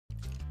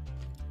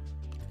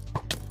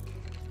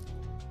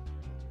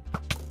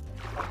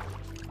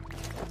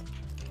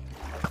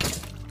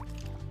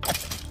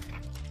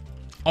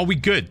Are we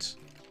good?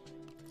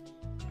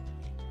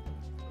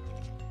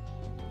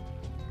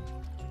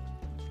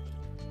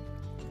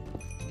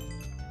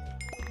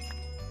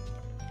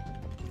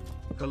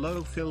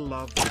 Hello, Phil.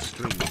 Love the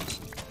streams.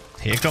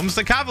 Here comes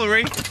the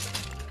cavalry.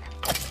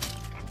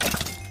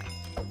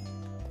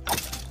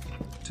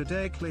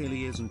 Today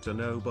clearly isn't a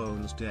no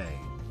bones day.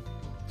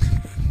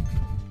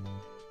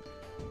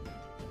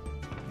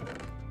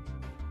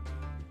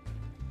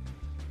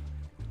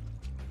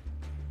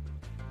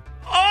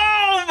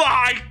 Oh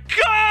my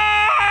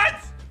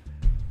god!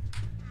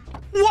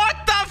 What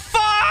the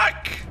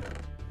fuck?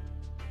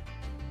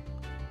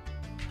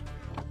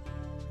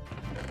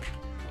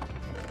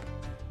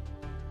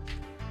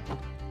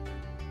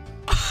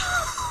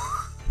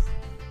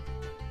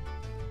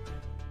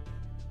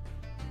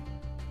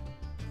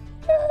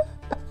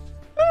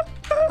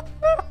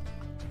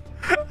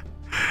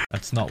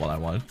 That's not what I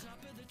wanted.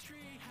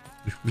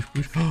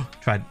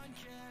 Tried.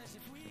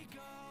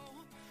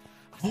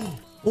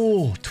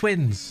 Oh,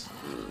 twins.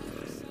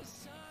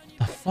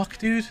 The fuck,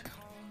 dude?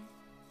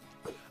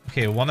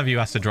 Okay, one of you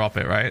has to drop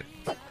it, right?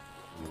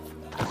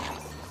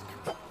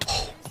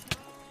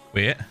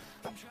 Wait.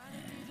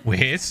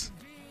 Wait.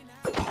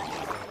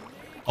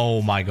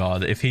 Oh my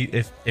god.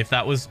 If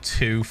that was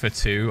 2 for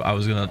 2, I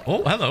was gonna...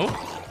 Oh, hello.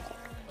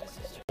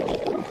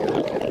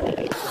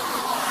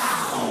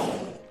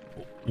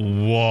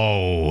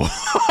 Whoa.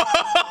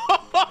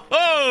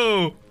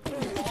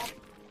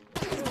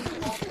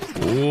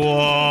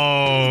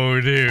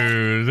 Whoa,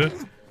 dude.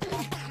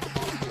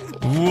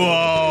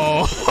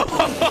 Whoa.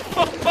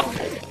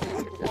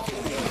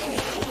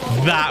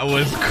 That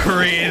was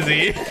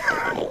crazy.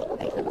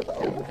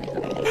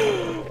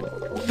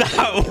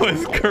 That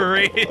was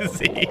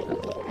crazy.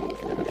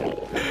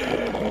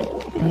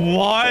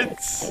 What?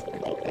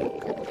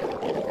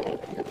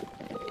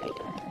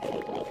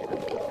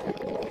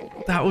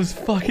 That was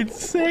fucking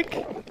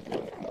sick.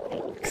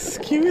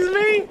 Excuse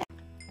me?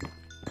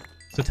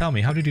 So tell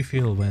me, how did you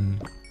feel when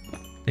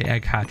the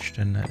egg hatched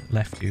and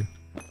left you?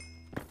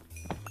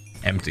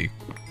 Empty.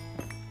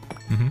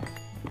 Mm-hmm.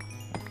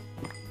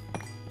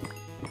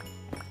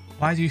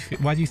 Why do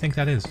you think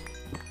that is?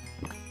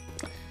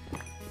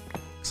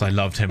 Because I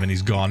loved him and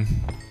he's gone.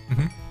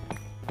 Mm-hmm.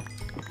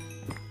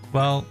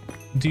 Well,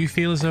 do you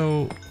feel as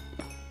though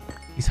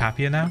he's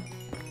happier now?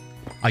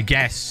 I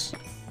guess.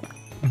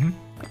 Mm-hmm.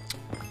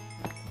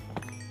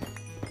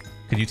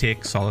 Could you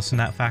take solace in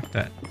that fact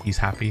that he's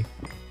happy?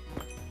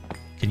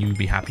 Can you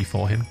be happy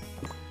for him?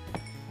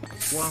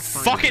 Well,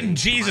 fucking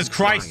Jesus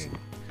Christ!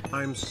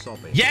 I'm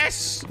sobbing.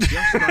 Yes!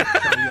 Just like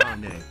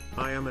Chaliane,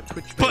 I am a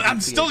Twitch But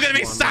I'm still gonna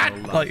be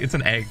sad! Like, it's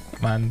an egg,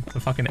 man. It's a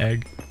fucking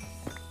egg.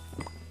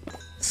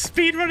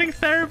 Speedrunning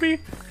therapy?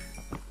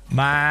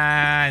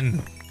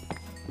 Man.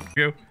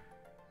 Go.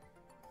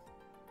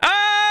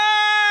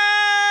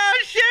 Ah!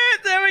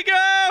 Shit! There we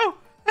go!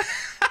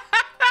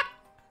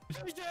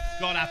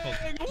 God, Apple.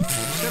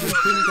 7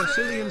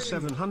 quindecillion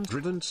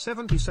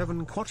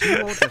 777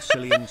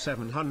 quadrillion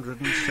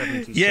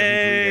 777.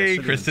 Yay!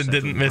 Kristen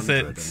didn't miss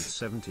it.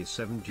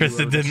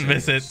 Kristen didn't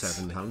miss it.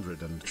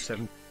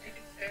 707.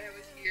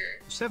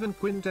 7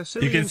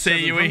 quindecillion. You can say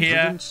you were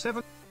here.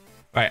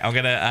 Right, I'm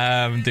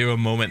gonna do a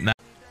moment now.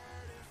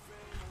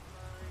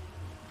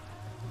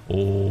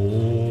 Oh.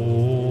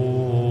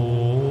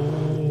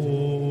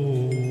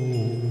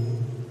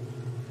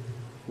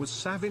 Was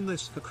saving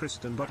this for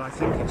Kristen, but I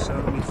think it's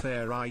only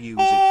fair I use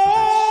it for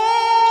this.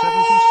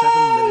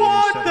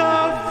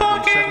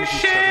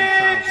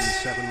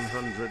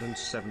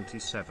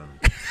 77,777,777.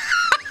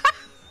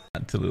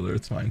 Tallulah,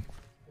 it's fine.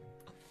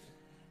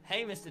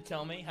 Hey, Mr.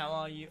 Tell Me, how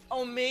are you?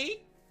 Oh,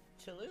 me?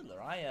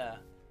 Tallulah,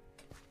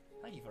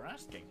 thank you for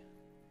asking.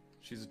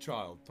 She's a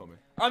child, Tommy.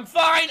 I'm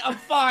fine,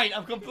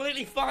 I'm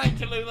completely fine,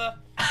 Tallulah.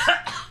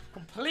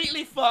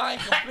 Completely fine,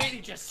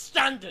 completely just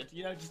standard,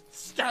 you know, just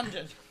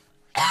standard.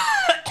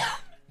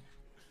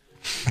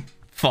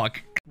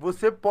 Fuck.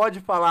 Você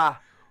pode falar.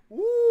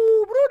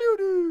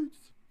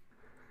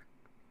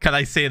 Can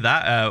I say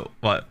that?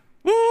 What?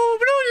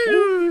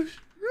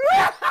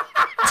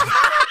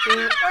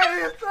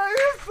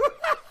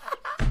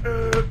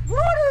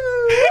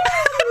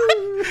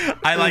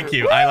 I like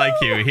you. I like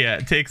you. Here,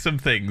 take some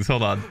things.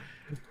 Hold on.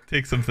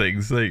 Take some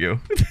things. There you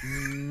go.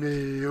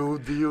 Meu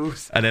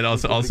Deus. And then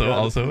also,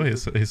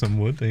 here's some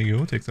wood. There you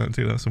go. Take that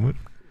some wood.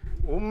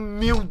 Oh,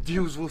 meu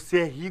Deus,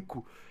 você é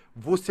rico.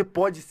 Você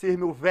pode ser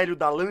meu velho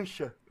da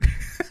lancha?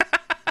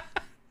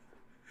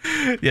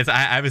 Yes, I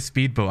have a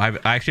speedboat.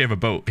 I actually have a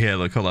boat. Here,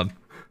 look, hold on. I'm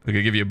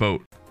gonna give you a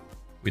boat.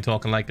 We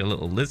talking like a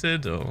little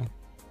lizard or?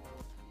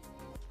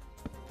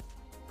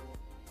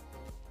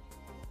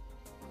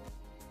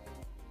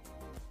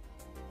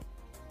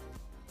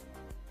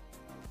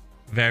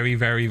 Very,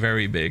 very,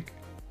 very big.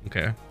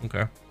 Okay,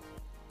 okay.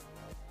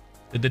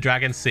 Did the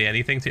dragon say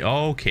anything to you?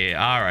 Okay,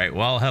 alright.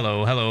 Well,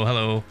 hello, hello,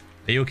 hello.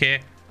 Are you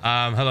okay?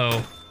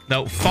 Hello.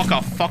 No, fuck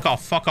off, fuck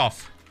off, fuck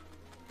off.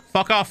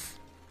 Fuck off.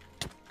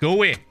 Go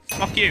away.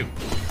 Fuck you.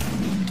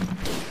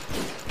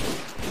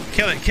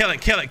 Kill it, kill it,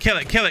 kill it, kill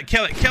it, kill it,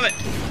 kill it, kill it.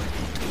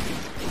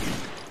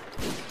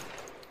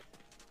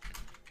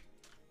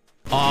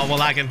 Oh, we're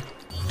lagging.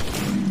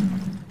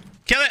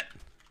 Kill it.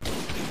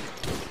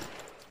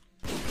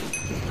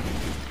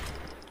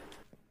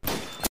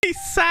 He's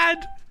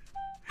sad.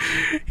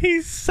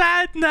 He's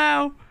sad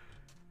now.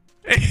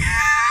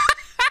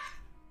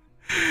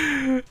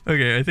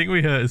 Okay, I think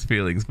we hurt his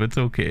feelings, but it's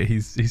okay.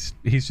 He's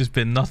just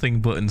been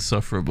nothing but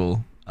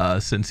insufferable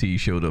since he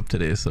showed up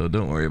today, so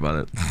don't worry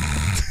about it.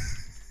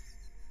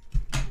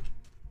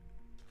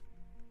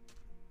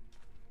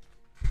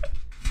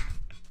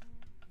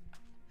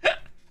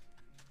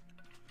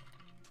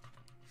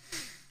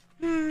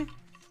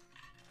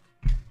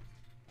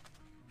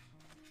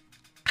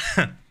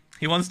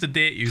 He wants to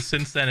date you.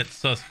 Since then, it's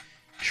sus.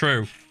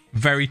 True.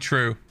 Very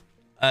true.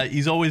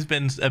 He's always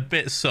been a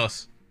bit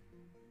sus.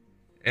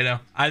 You know,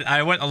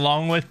 I went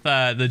along with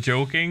the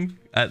joking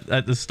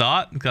at the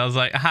start because I was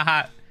like,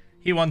 haha,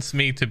 he wants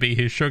me to be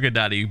his sugar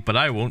daddy, but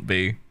I won't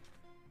be.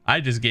 I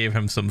just gave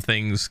him some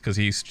things because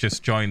he's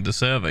just joined the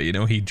server. You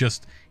know, he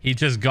just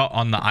got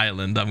on the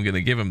island. I'm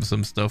gonna give him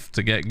some stuff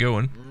to get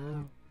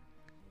going,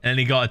 and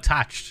he got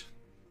attached.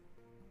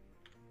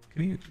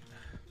 Can you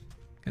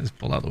just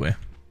pull out of the way?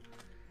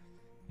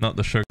 Not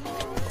the sugar.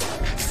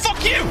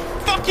 Fuck you!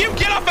 Fuck you!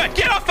 Get off it!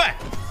 Get off it!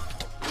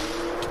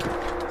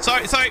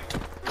 Sorry, sorry.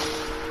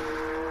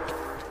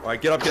 All right,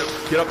 get up, get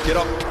up, get up, get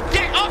up.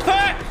 Get off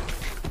it!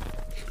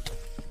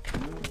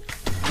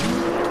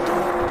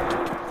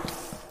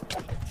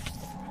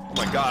 Oh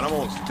my God, I'm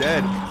almost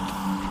dead.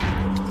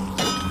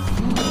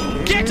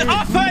 Get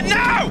off her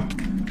now!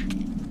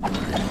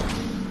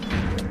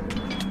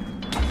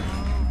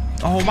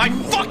 Oh my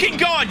fucking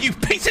God, you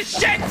piece of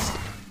shit!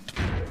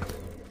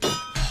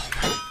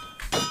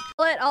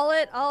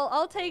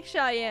 I'll take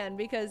Cheyenne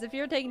because if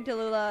you're taking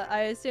Tallulah,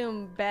 I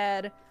assume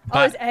bad. Oh,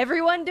 Bad- is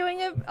everyone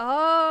doing it?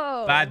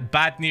 Oh.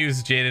 Bad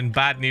news, Jaden.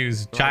 Bad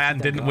news. Cheyenne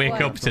didn't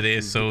wake up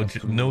today, so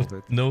no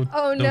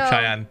Oh, no.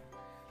 Cheyenne.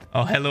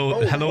 Oh, hello,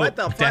 Oh, hello. what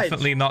the fudge?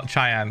 Definitely not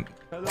Cheyenne.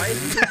 Why is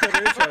Mr.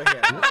 Caruso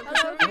here? Hello,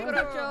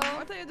 Cucaracho.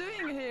 What are you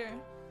doing here?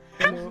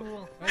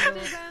 Hello,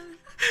 Stephen?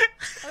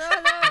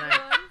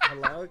 everyone.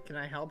 Hello, can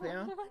I help you?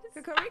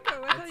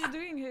 Kakariko, what are you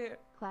doing here?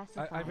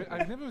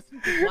 I've never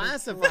seen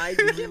Classified?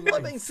 You didn't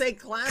let me say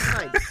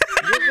classified.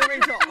 You're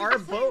going to our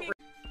boat.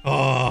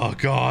 Oh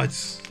God.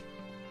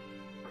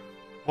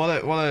 What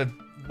a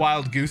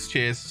wild goose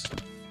chase.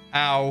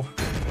 Ow.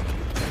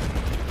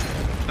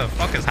 What the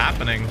fuck is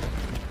happening?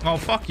 Oh,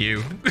 fuck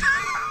you.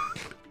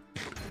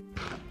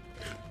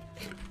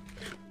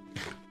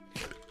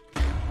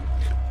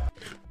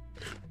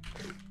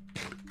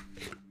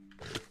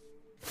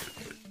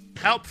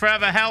 Help,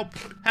 forever, help!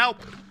 Help!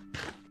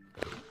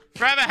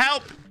 Forever,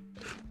 help!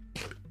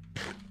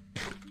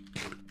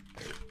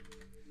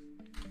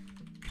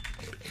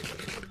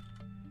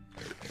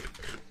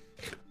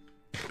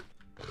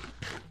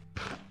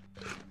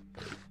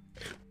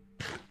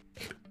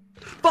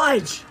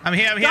 Fudge! I'm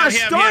here, I'm here,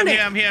 Gosh, darn it!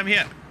 I'm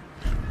here.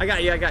 I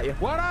got you.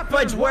 What happened?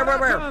 Fudge, where?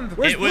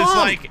 Where's It was Plum?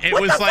 like, it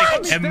What was the like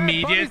fudge?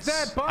 immediate.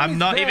 I'm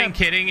not even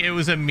kidding. It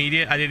was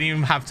immediate. I didn't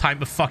even have time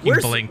to fucking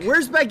blink.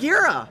 Where's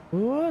Bagheera?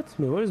 What?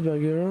 Where's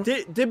Bagheera?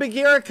 Did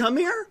Bagheera come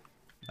here?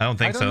 I don't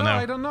think so, no.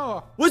 I don't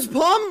know. Was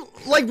Plum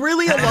like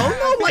really alone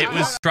though? Like, It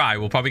was try.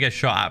 We'll probably get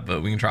shot at,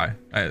 but we can try.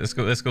 All right, let's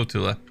go,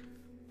 Tula.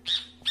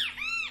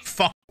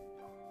 Fuck.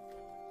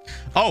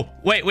 Oh,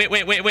 wait.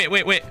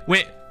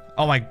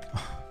 Oh my.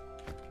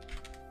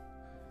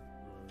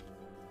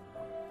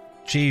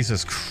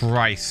 Jesus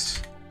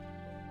Christ.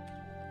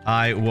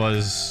 I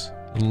was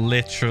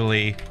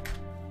literally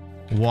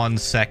 1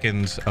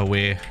 second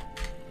away.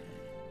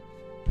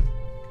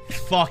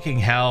 Fucking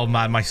hell,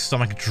 man. My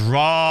stomach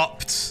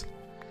dropped.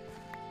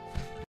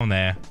 On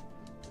there.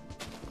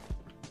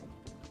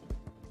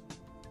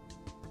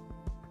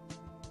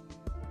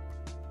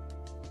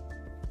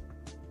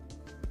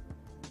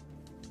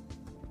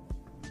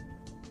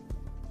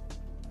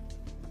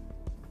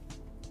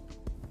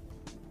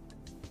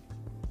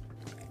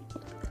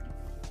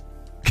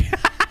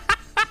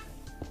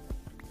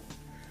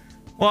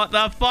 What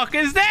the fuck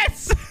is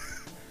this?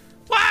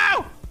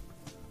 Wow!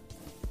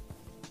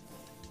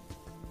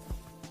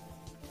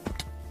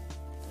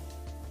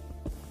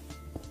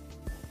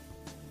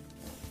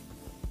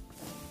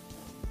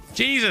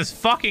 Jesus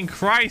fucking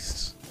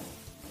Christ.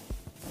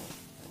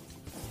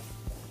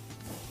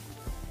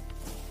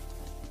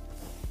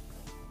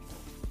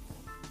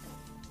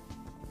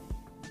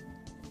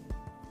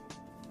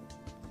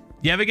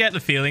 You ever get the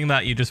feeling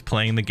that you're just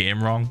playing the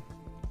game wrong?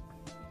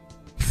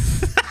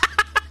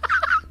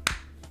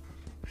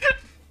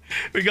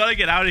 We gotta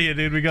get out of here,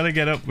 dude. We gotta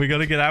get up. We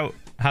gotta get out.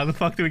 How the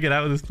fuck do we get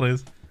out of this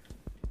place?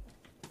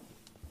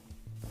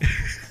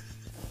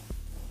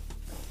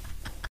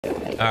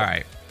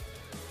 Alright.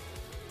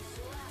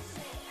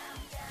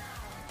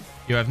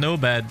 You have no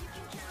bed.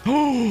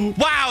 Oh,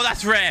 wow,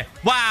 that's rare.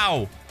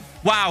 Wow.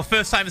 Wow,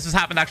 first time this has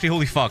happened, actually.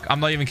 Holy fuck. I'm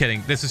not even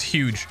kidding. This is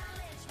huge.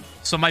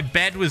 So my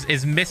bed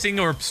is missing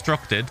or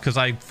obstructed because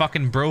I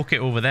fucking broke it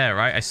over there,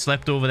 right? I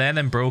slept over there and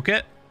then broke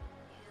it.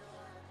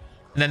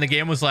 And then the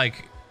game was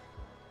like,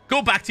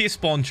 go back to your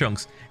spawn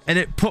chunks. And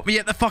it put me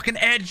at the fucking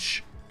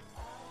edge.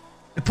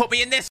 Put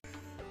me in this.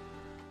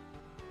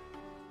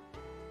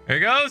 Here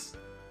it goes.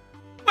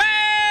 Whee!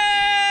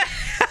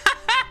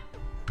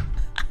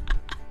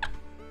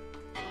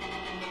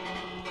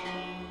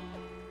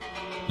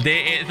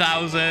 Day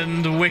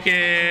 8000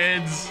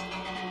 wickeds.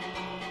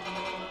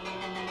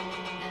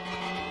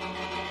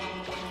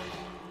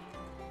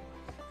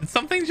 Did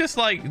something just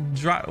like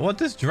what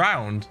does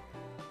drowned?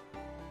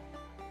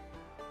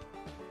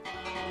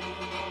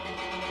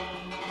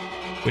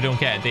 We don't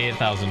care. Day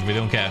 8000. We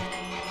don't care.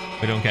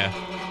 We don't care.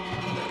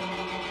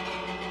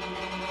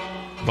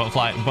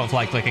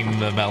 Butterfly clicking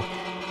the bell.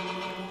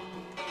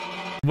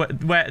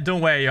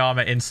 Don't wear your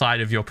armor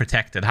inside of your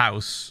protected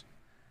house.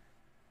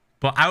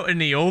 But out in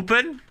the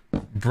open?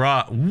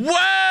 Bruh.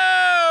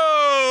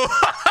 Whoa!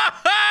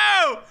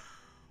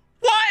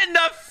 What in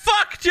the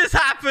fuck just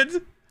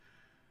happened?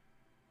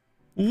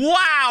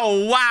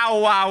 Wow, wow,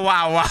 wow,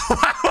 wow, wow,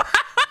 wow.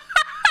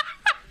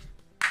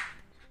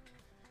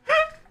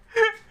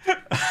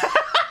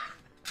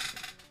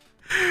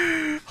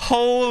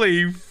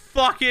 Holy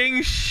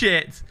fucking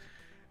shit.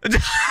 Did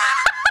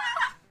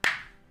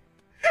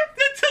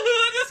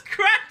Tallulah just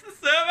crash the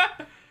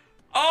server?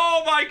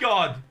 Oh my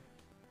god.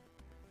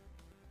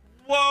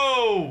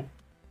 Whoa.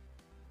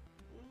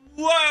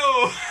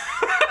 Whoa.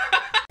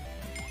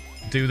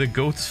 Do the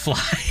goats fly?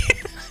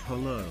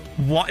 Hello.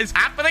 What is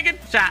happening in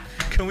chat?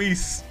 Can we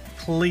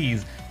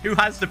please? Who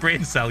has the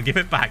brain cell? Give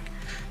it back.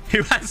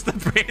 Who has the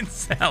brain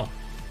cell?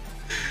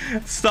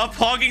 Stop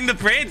hogging the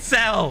brain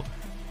cell.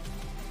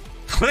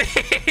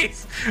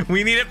 Please.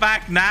 We need it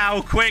back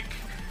now. Quick.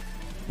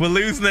 We're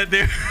losing it,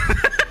 dude.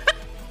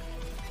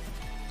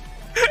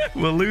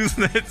 We're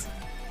losing it.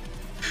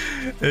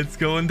 It's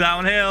going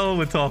downhill.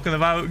 We're talking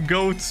about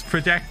goats,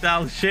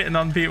 projectile shitting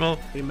on people.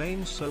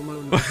 Remain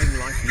Somo nothing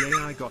like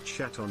yeah, I got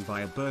shat on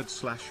by a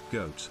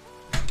bird/goat.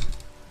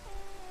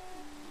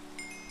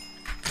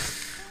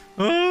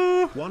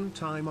 Oh. One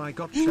time I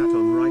got shat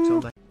on right on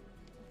the...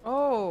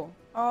 Oh.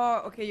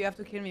 Oh, okay, you have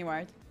to kill me,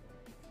 right?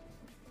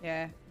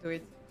 Yeah, do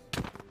it.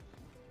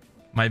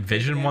 My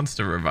vision wants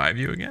to revive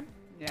you again?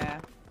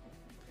 Yeah.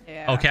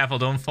 Yeah. Oh, careful.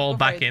 Don't fall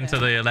back into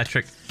the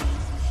electric...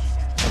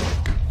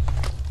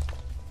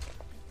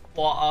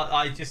 Well,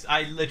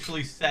 I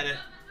literally said it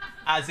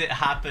as it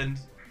happened.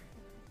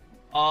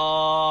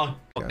 Oh.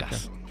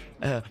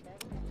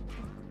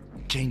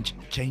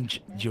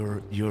 Change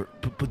your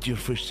put your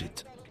first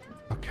suit.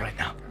 Okay. Right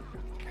now.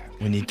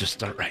 We need to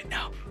start right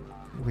now.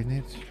 We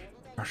need.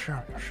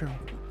 Sure.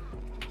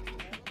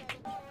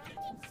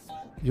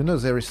 You know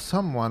there is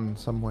someone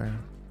somewhere.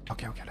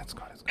 Okay, let's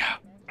go. Yeah,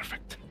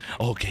 perfect.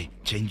 Okay,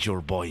 change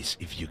your voice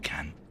if you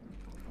can.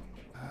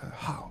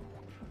 How?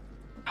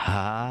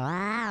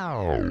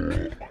 Hello.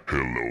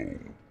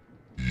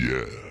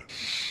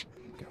 Yes.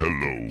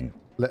 Hello.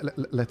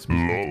 Let's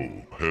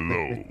me.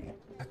 Hello.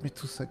 Let me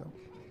 2 seconds.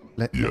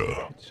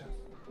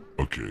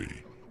 Okay.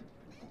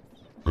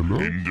 Hello?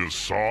 In the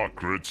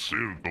sacred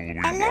circle we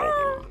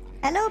gather.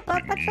 Hello,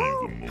 Pod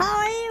Patrol. How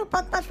are you,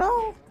 Pod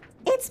Patrol?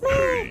 It's me,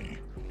 Hey,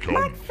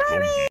 come.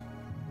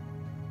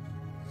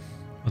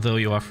 Although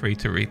you are free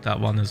to read that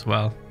one as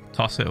well.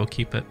 Toss it or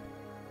keep it.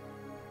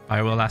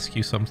 I will ask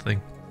you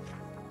something.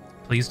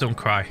 Please don't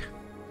cry.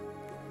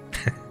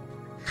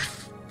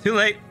 Too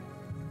late.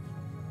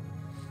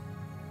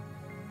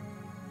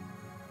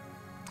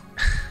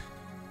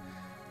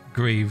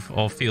 Grieve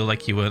or feel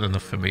like you weren't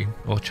enough for me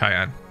or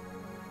Cheyenne.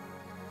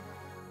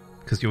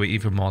 Because you were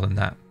even more than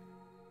that.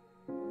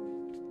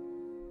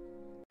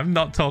 I'm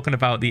not talking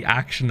about the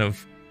action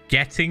of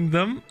getting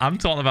them. I'm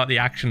talking about the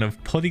action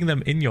of putting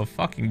them in your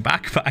fucking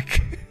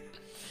backpack.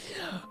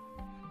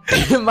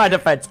 In my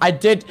defense, I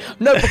did.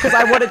 No, because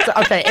I wanted to.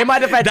 Okay, in my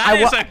defense, that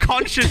is a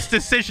conscious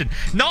decision.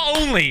 Not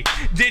only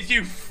did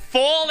you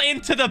fall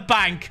into the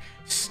bank,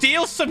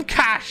 steal some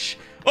cash.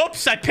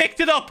 Oops, I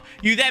picked it up.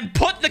 You then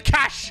put the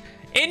cash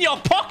in your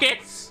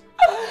pockets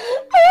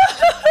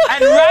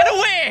and ran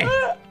away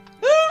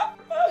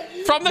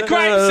from the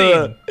crime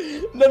scene.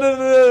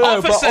 No.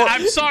 Officer,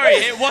 I'm sorry.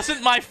 It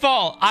wasn't my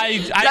fault.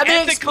 I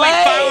ethically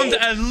found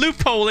a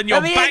loophole in your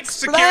bank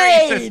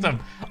security system.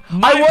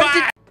 My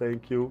bad.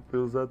 Thank you,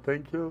 Philza.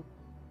 Thank you.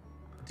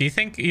 Do you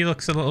think he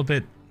looks a little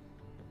bit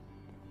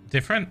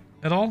different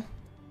at all?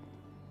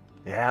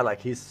 Yeah, like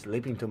he's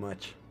sleeping too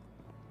much.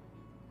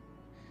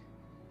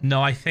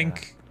 No, I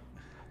think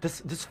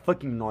this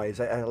fucking noise.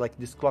 I like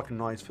this clock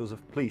noise, Philza.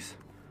 Please.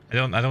 I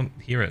don't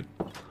hear it.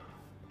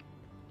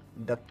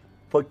 That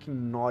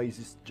fucking noise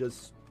is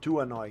just too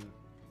annoying.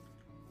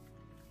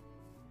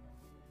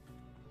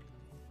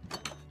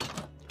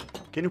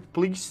 Can you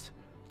please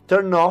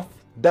turn off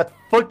that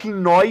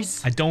fucking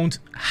noise? I don't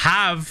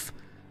have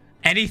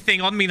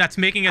anything on me that's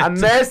making it.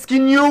 I'm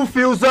asking you,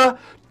 Philza,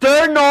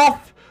 turn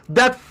off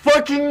that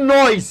fucking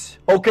noise,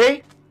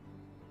 okay?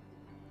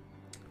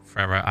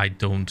 Frera, I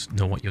don't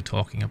know what you're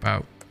talking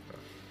about.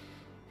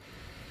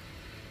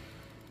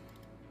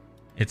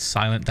 It's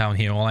silent down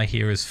here. All I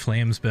hear is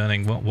flames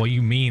burning. What do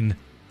you mean?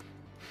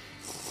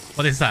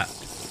 What is that?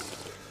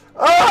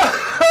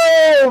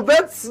 Oh! No,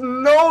 that's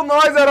no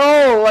noise at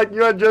all. Like,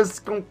 you are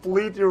just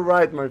completely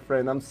right, my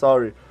friend. I'm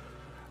sorry.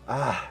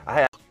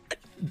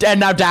 Dead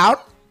now down.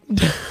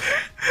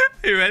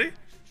 You ready?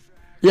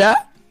 Yeah.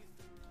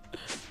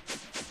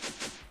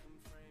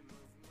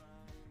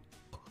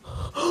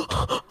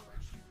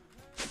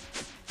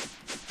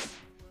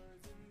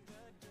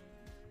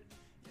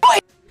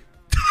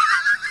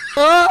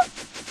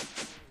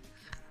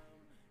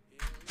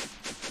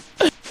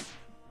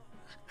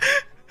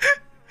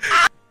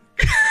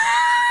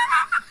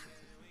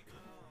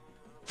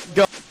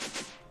 Go.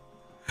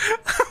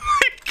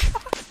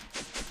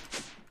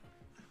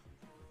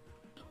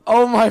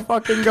 Oh my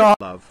fucking god.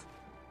 Love.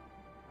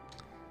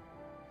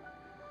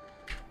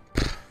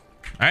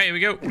 All right, here we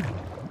go.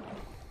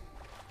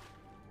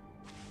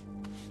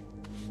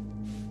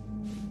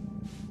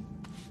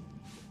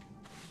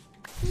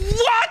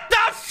 What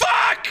the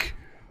fuck?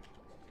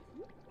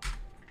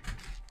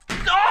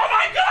 Oh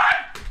my god!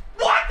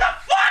 What the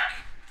fuck?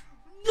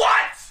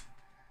 What?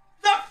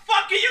 The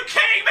fuck are you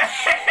kidding me?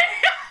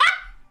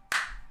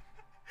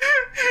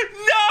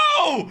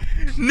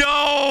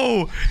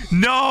 No!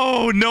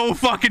 No! No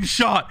fucking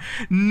shot!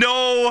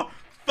 No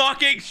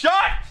fucking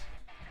shot!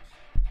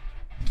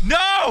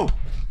 No!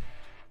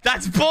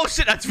 That's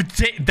bullshit.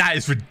 That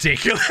is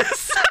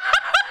ridiculous.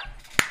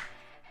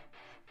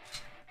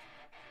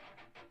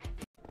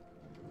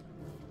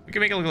 We can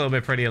make it look a little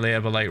bit prettier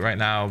later, but like right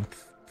now,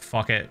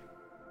 fuck it.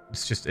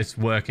 It's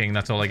working.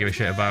 That's all I give a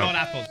shit about. God,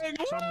 apples.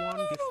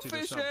 Someone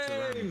gifted a sub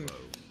to Rambo.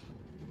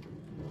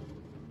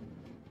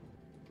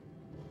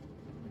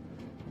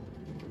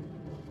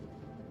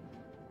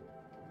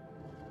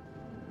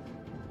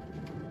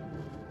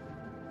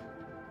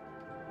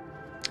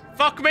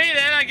 Fuck me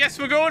then. I guess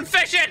we're going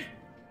fishing.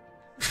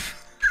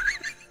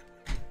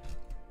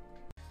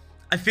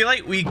 I feel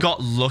like we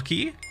got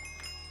lucky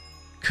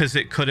because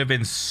it could have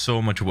been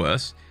so much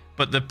worse.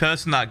 But the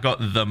person that got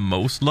the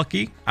most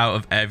lucky out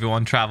of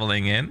everyone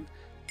traveling in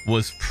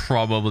was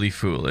probably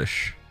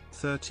foolish.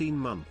 13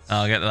 months.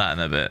 I'll get to that in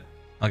a bit.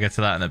 I'll get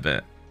to that in a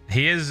bit.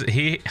 He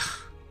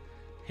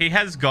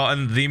has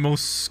gotten the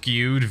most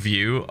skewed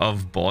view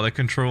of border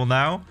control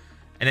now.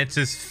 And it's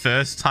his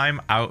first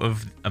time out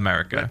of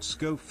America. Let's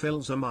go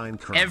Philza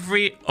Minecraft.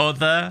 Every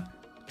other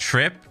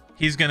trip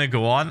he's gonna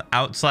go on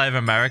outside of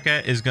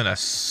America is gonna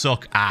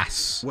suck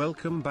ass.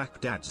 Welcome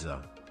back,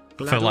 Dadza.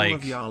 Glad For all like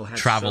of y'all had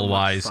travel so much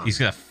wise, fun. he's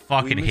gonna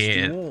fucking We missed hate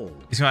you it. all.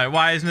 He's gonna be like,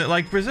 why isn't it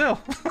like Brazil?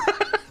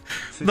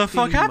 The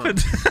fuck 15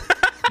 happened?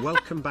 months.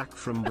 Welcome back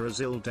from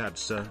Brazil,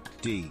 Dadza.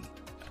 D.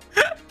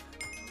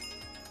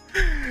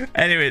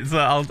 Anyway, so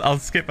I'll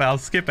skip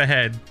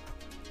ahead.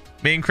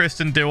 Me and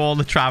Kristen do all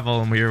the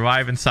travel, and we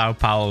arrive in Sao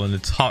Paulo, and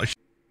it's hot.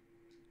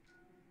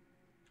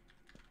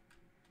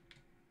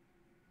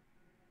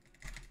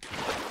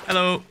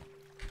 Hello.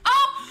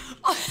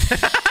 Oh.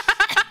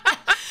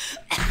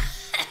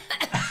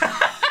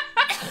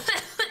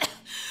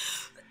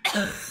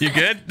 You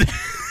good?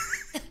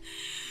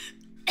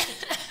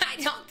 I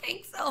don't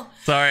think so.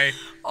 Sorry.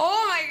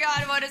 Oh my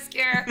god, what a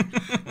scare.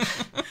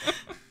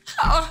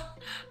 Oh,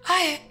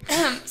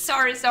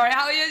 sorry.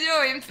 How are you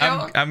doing,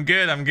 Phil? I'm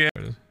good.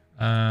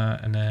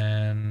 And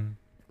then...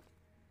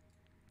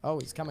 Oh,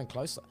 he's coming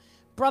closer.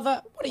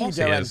 Brother, what are you Of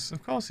doing?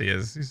 Of course he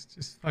is. He's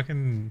just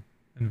fucking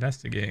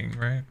investigating,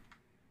 right?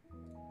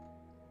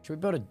 Should we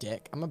build a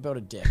dick? I'm gonna build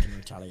a dick in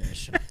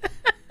retaliation.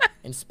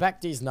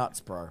 Inspect these nuts,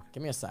 bro.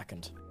 Give me a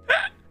second.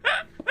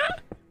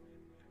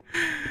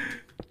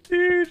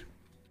 Dude.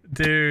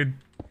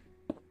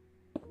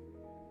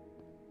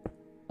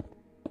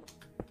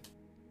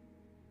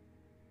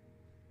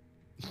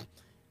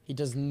 He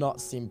does not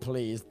seem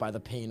pleased by the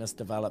penis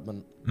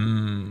development.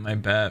 I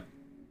bet.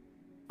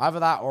 Either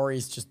that or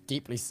he's just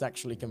deeply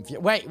sexually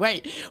confused. Wait,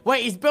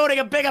 he's building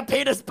a bigger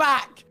penis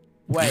back!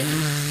 Wait,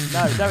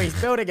 no, he's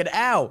building an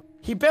L.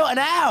 He built an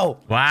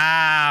L!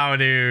 Wow,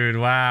 dude,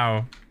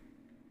 wow.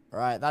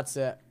 Alright, that's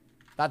it.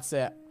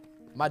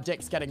 My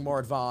dick's getting more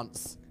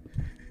advanced.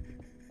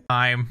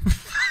 Time.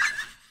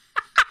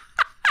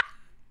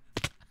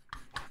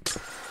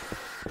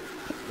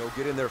 No,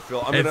 get in there,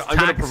 Phil. I'm It's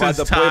gonna provide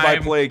the taxes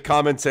play-by-play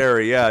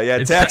commentary. Yeah,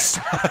 It's text.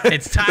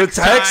 It's tax the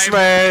text time.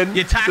 man.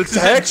 Your taxes the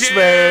text are due.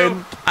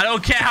 man. I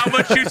don't care how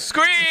much you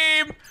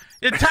scream.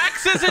 Your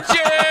taxes are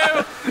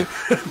due.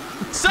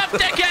 Sup,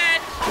 dickhead.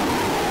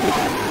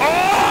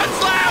 Oh,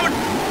 it's loud.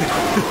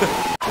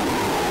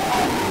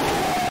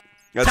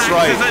 That's Taxes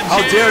right. are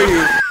How due. dare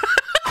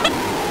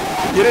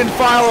you? You didn't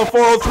file a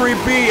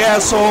 403B,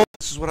 asshole.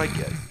 This is what I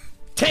get.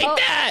 Take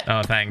that.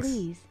 Oh, thanks.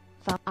 Please,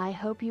 I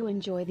hope you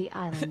enjoy the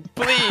island.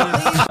 Please.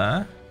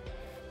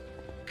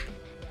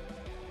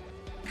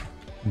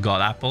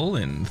 Got apple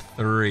in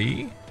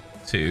 3,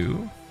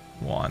 2,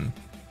 1.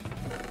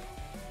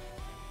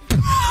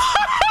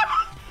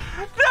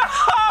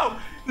 No!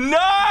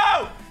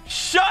 No!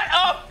 Shut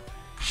up!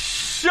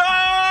 Shut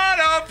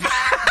up!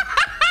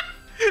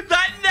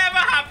 That never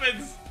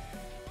happens!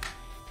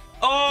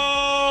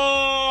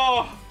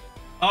 Oh!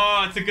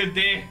 Oh, it's a good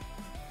day.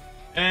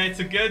 It's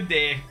a good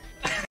day.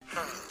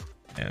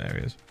 Yeah, there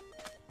he is.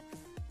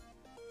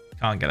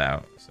 Can't get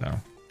out, so.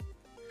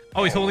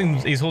 Oh, he's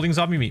holding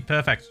zombie meat.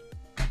 Perfect.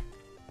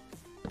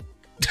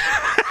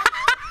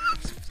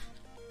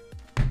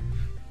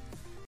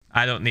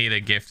 I don't need a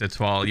gift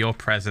at all. Your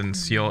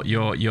presence, your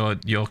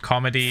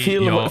comedy,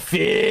 Phil, your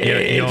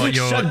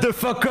shut the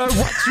fuck up.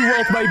 What you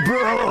want, my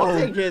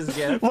bro?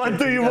 What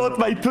do you want,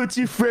 my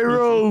petit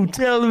frérot?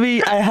 Tell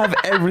me. I have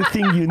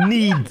everything you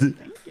need.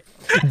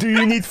 Do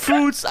you need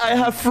fruits? I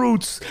have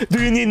fruits.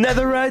 Do you need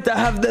netherite? I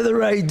have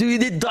netherite. Do you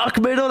need dark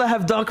metal? I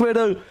have dark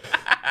metal.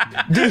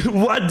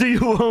 What do you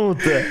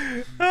want?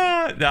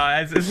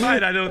 No, it's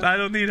fine. I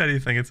don't need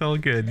anything. It's all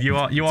good. You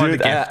are the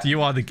gift.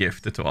 You are the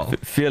gift at all.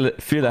 Phil,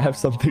 I have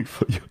something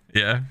for you.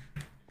 Yeah.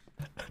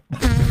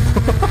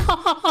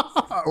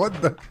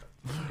 What the?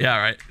 Yeah,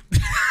 right.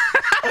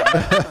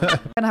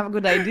 Can have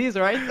good ideas,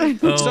 right?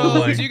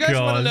 So, do you guys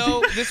want to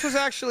know? This was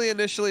actually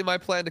initially my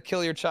plan to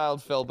kill your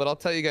child, Phil, but I'll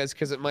tell you guys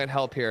because it might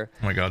help here.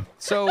 Oh my god.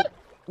 So,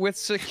 with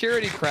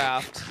Security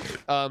Craft,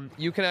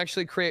 you can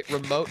actually create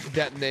remote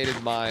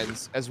detonated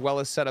mines as well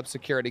as set up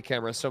security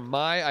cameras. So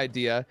my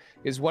idea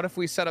is, what if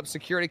we set up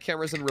security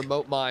cameras and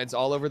remote mines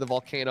all over the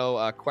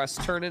volcano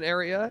quest turn-in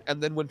area,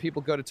 and then when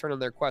people go to turn on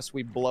their quests,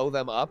 we blow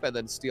them up and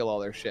then steal all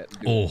their shit.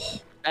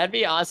 That'd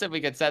be awesome if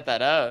we could set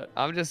that up.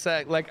 I'm just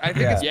saying, like, I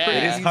think it's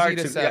pretty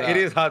easy to set up. It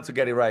is hard to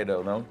get it right,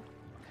 though, no?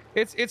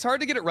 It's hard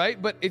to get it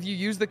right, but if you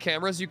use the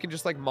cameras, you can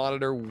just, like,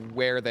 monitor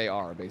where they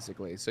are,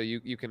 basically. So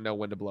you can know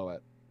when to blow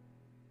it.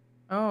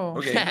 Oh.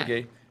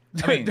 Okay.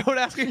 I mean, don't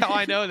ask me how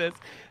I know this.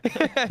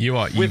 You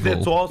are evil. With the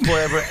Tools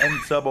Forever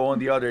and Sabo on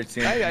the other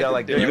team, they're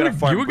like, you're gonna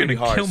farm pretty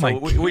hard. Kill my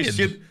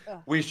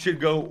we should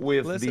go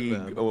with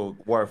the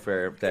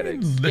warfare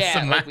tactics.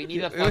 Yeah, like we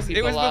need to fuck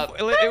people up.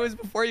 It was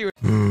before you.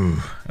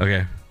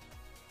 Okay.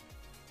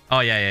 Oh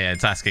yeah.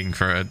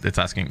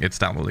 It's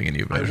downloading a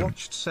new version. I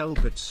watched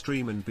Selbit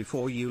stream, and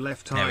before you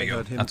left, I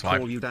heard him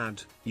call you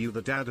dad. You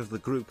the dad of the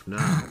group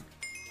now.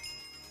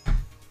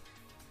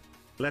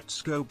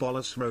 Let's go,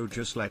 Bolus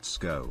Rogers. Let's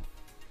go.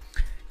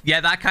 Yeah,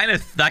 that kind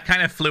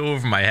of flew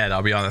over my head.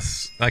 I'll be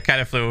honest. That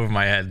kind of flew over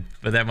my head.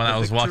 But then when I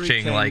was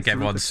watching like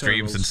everyone's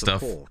streams and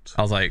stuff,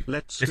 I was like,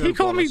 did he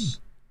call me?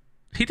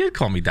 He did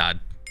call me dad,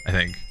 I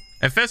think.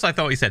 At first, I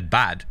thought he said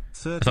bad.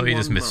 I thought he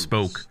just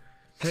misspoke.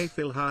 Hey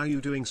Phil, how are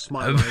you doing?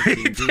 Smile. I've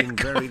been doing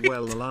very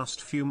well the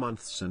last few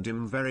months, and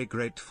I'm very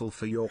grateful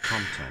for your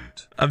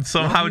content. I'm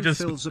somehow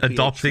just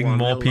adopting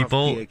more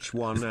people.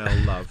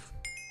 PH1L love.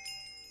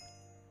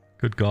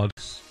 Good God.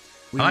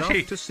 We love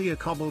to see a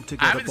cobbled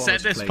together. I haven't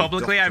said this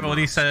publicly. I've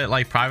only said it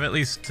like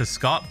privately to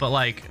Scott, but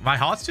like my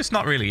heart's just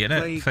not really in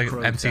it for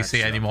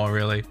MCC anymore.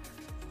 Really,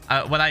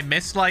 when I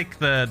missed like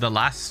the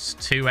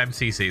last 2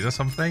 MCCs or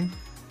something,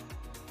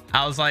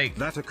 I was like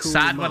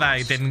sad when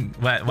I didn't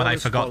when I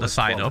forgot to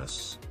sign up.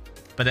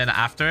 But then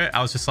after it,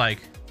 I was just like,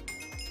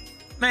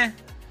 meh.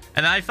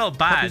 And then I felt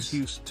bad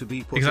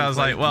because I was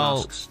like,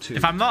 well,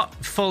 if I'm not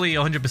fully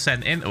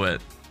 100% into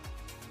it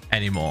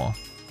anymore,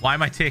 why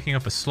am I taking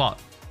up a slot?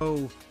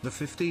 Oh, the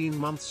 15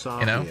 months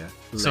are here.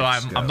 So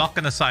I'm not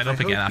going to sign up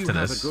again after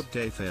this. Have a good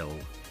day, Phil.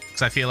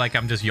 Because I feel like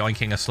I'm just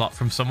yoinking a slot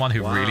from someone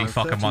who really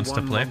fucking wants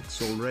to play.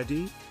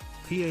 Already?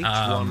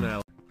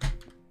 PH1L.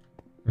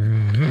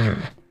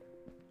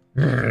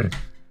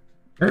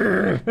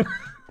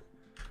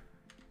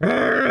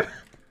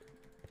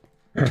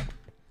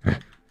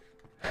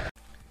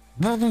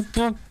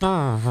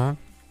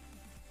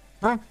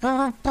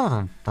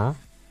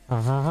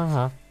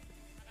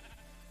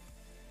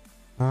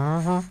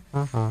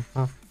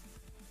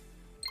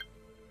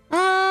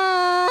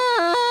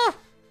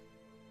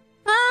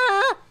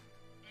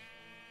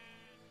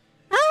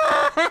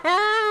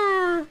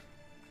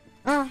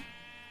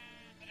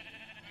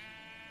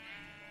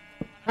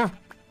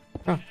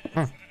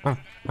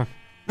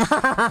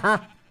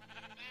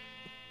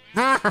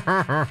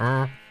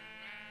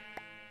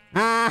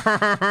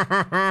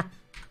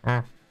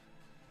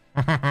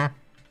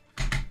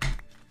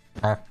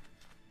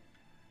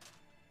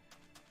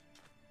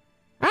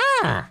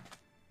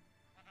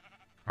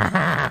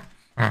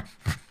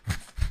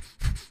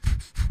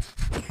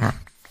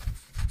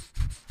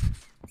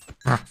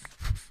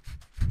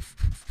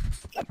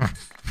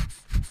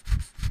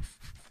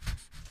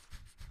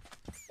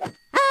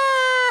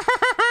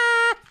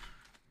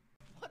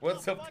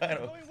 What's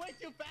subtitle? Going way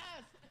too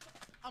fast.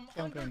 I'm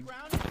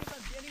underground because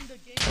I'm getting the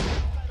game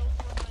subtitles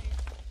for my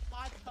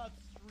hot tub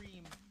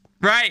stream.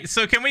 Right,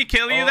 so can we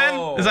kill you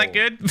then? Is that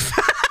good?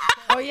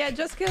 Oh yeah,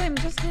 just kill him,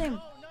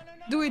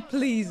 Do it,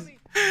 please.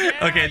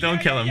 Okay, don't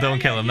kill him, don't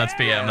kill him. That's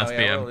BM, that's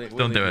BM.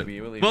 Don't do it.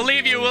 We'll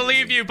leave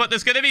you, but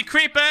there's gonna be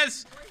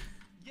creepers!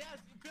 Yes,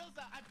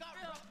 Philza, I've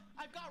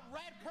got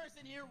red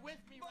person here with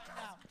me right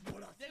now.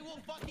 They will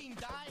fucking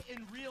die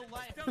in real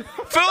life.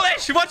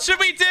 Foolish, what should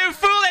we do?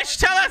 Foolish,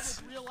 tell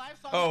us!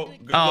 Oh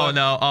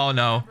no, oh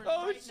no.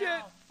 Oh shit.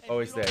 Oh,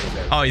 he's dead.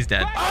 Oh, he's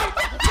dead.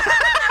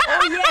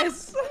 Oh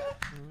yes!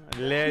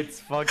 Let's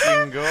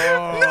fucking go.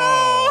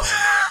 No!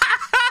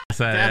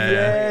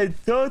 Yeah,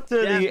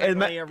 totally.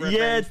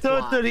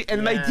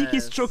 And my dick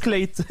is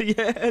chocolate.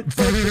 Yeah,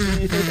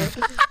 totally.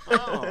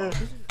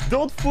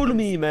 Don't fool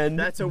me, man.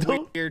 That's a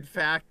Don't- weird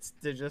fact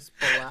to just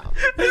pull out.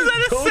 Is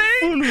that a Don't saying?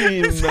 fool me,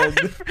 Is man.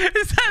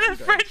 is that a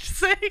French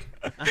saying?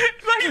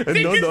 My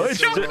thing No, is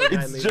chocolate.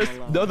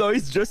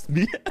 it's just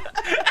me.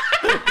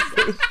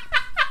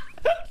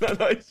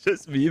 No, it's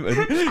just me, man.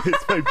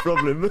 It's my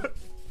problem.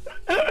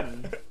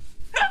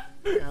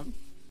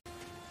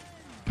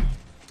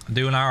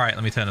 Doing all right.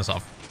 Let me turn this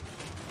off.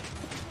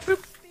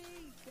 Boop.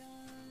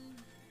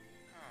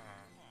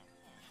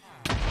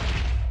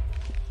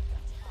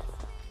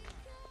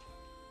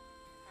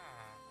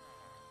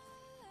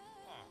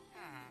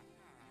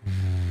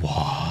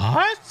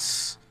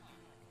 What?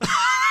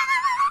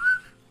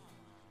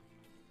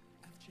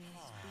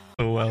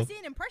 Oh well. See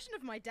an impression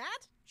of my dad?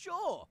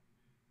 Sure.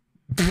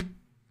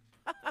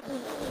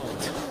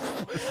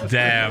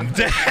 Damn.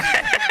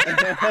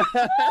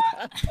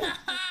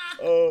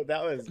 Oh,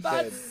 that was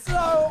That's good. so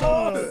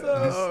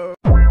awesome.